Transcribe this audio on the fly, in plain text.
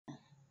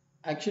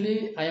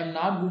Actually, I am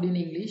not good in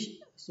English,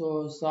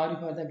 so sorry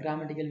for the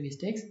grammatical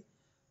mistakes.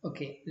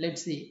 Okay,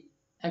 let's see.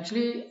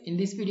 Actually, in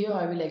this video,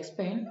 I will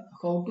explain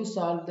how to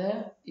solve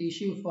the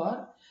issue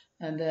for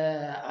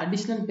the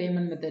additional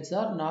payment methods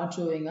are not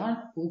showing on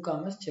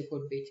WooCommerce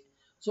checkout page.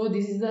 So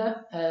this is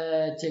the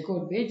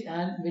checkout page,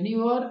 and when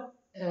you are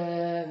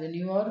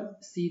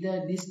see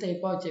the this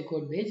type of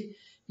checkout page,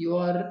 you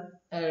are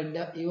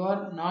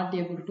not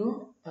able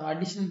to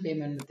additional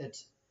payment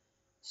methods.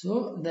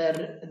 So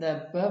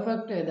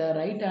the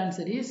right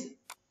answer is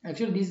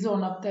actually this is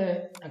one of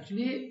the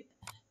actually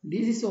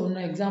this is one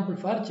example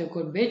for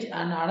checkout page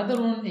and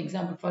another one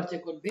example for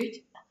checkout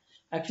page.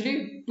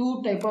 Actually,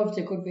 two type of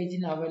checkout page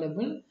is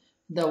available.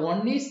 The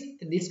one is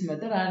this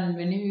method, and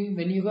when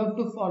you have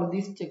to follow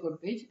this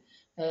checkout page,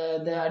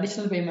 the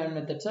additional payment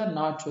methods are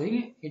not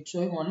showing. It's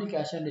showing only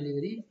cash on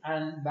delivery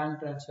and bank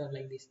transfer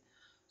like this.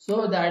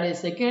 So that is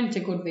second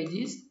checkout page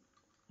is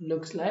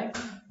looks like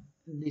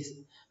this.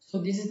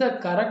 So this is the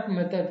correct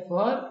method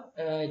for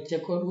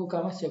checkout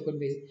WooCommerce checkout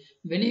page.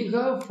 When you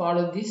go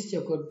follow this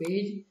checkout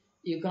page,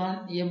 you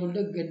can able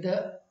to get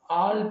the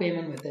all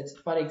payment methods.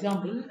 For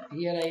example,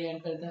 here I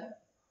enter the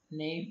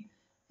name,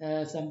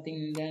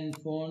 something, then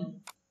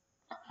phone,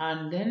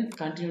 and then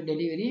continue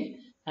delivery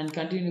and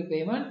continue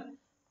payment.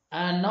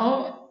 And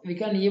now we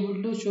can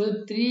able to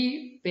show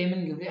three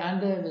payment gateway,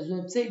 and the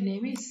website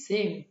name is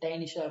same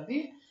Tiny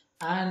Shopee,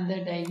 and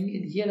the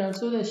tiny here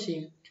also the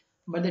same.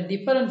 But the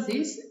difference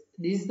is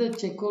this is the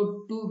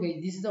checkout two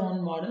page. This is the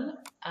one model,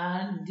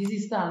 and this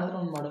is the another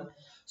one model.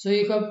 So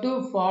you have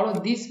to follow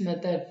this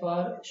method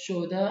for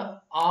show the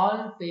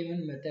all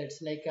payment methods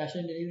like cash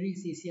on delivery,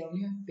 CC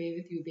pay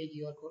with UPI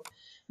QR code.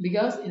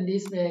 Because in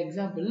this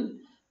example,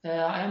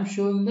 I am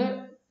showing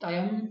that I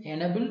am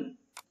enable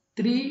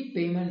three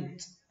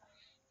payments.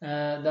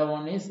 The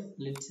one is,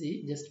 let's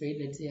see, just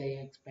wait, let's see,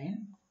 I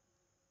explain.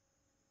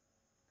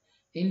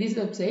 In this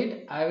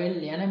website, I will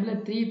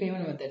enable three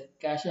payment methods: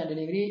 cash on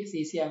delivery,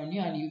 CC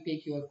Avenue, and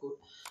UPI QR code.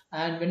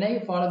 And when I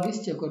follow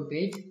this checkout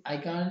page, I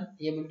can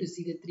able to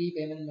see the three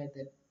payment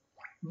method.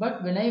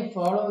 But when I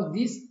follow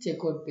this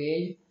checkout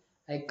page,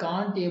 I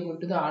can't able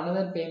to the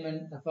another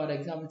payment. For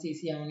example,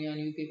 CC Avenue and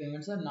UPI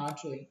payments are not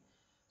showing.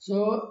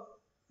 So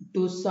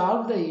to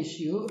solve the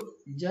issue,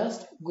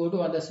 just go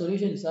to on the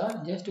solutions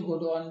are just go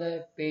to on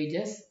the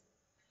pages,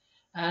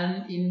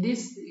 and in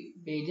this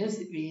pages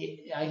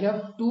I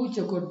have two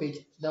checkout page.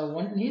 The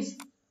one is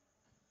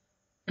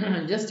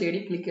just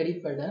click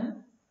edit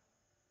button.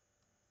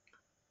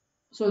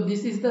 So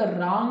this is the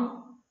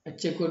wrong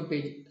checkout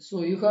page,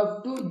 so you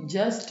have to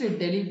just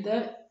delete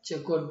the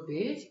checkout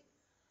page.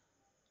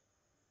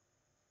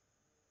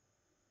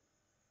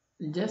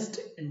 Just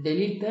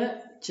delete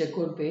the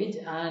checkout page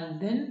and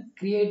then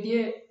create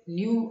a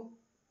new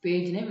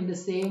page name in the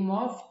same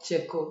of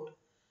checkout,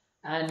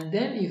 and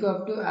then you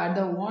have to add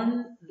the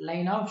one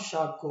line of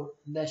shortcode.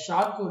 The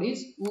shortcode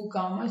is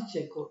WooCommerce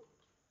checkout.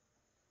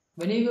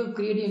 When you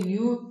create a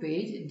new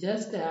page,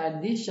 just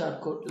add this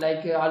shortcode.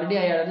 Like already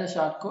I added the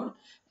shortcode.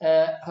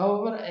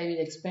 However, I will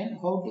explain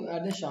how to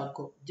add the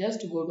shortcode.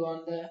 Just go to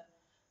on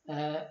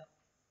the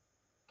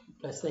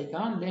plus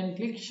icon, then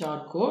click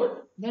shortcode,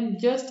 then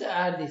just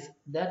add this.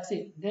 That's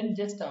it. Then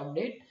just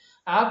update.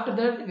 After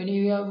that, when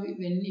you have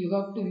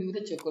to view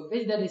the checkout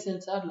page, the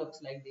results are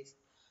looks like this.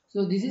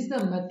 So this is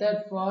the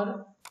method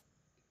for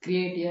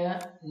create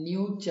a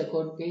new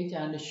checkout page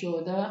and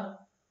show the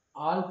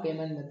all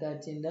payment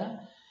methods in the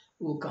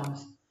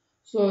WooCommerce.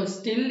 So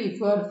still, if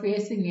you are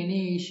facing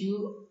any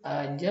issue,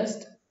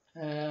 just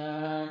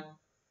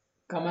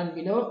comment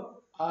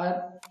below,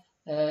 or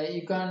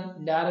you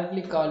can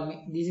directly call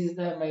me. This is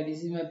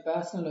my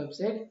personal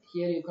website.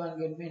 Here you can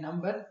get my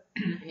number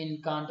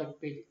in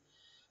contact page.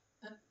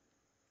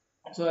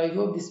 So I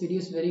hope this video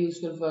is very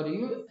useful for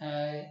you.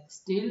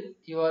 Still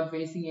you are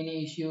facing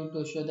any issue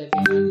to show the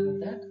payment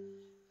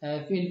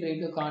method, feel free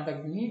to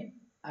contact me.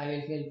 I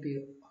will help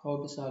you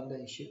how to solve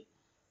the issue.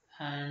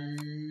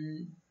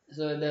 And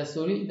so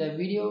the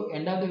video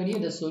end of the video,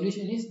 the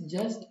solution is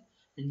just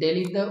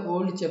delete the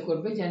old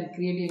checkout page and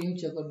create a new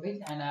checkout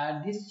page and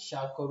add this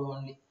shortcode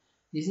only.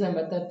 This is a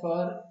method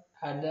for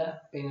add the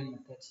payment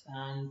methods,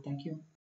 and thank you.